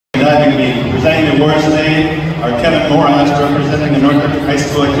having me. Presenting the awards today are Kevin Moraz, representing the North Country High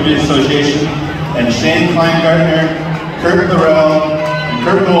School Activity Association, and Shane Kleingartner, Kurt Burrell, and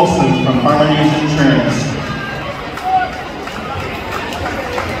Kurt Olson from Harmonious Insurance.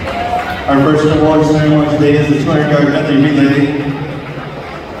 Our first award ceremony today is the 200-yard Medley relay.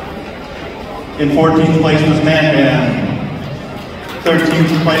 In 14th place was Man.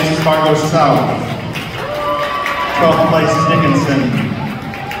 13th place Fargo South. 12th place Dickinson.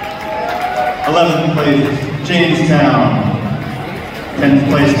 11th place Jamestown. 10th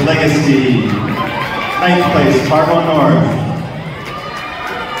place Legacy. 9th place Fargo North.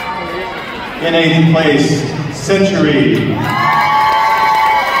 In 8th place Century.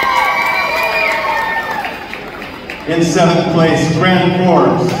 In 7th place, Grand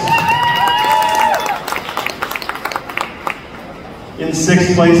Forks. In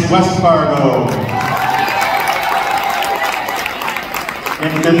 6th place, West Fargo.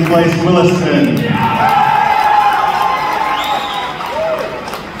 In 5th place, Williston.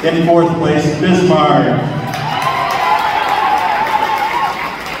 In 4th place, Bismarck.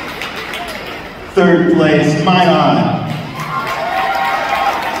 3rd place, Minot.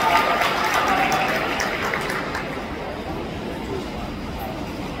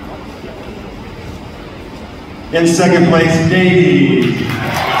 In 2nd place, Davie.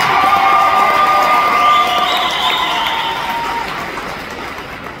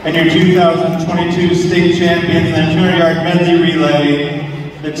 And your 2022 state champions in the 200-yard medley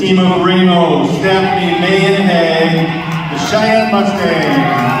relay, the team of Ramos, Stephanie, May, and Hay, the Cheyenne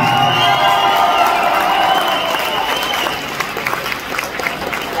Mustangs.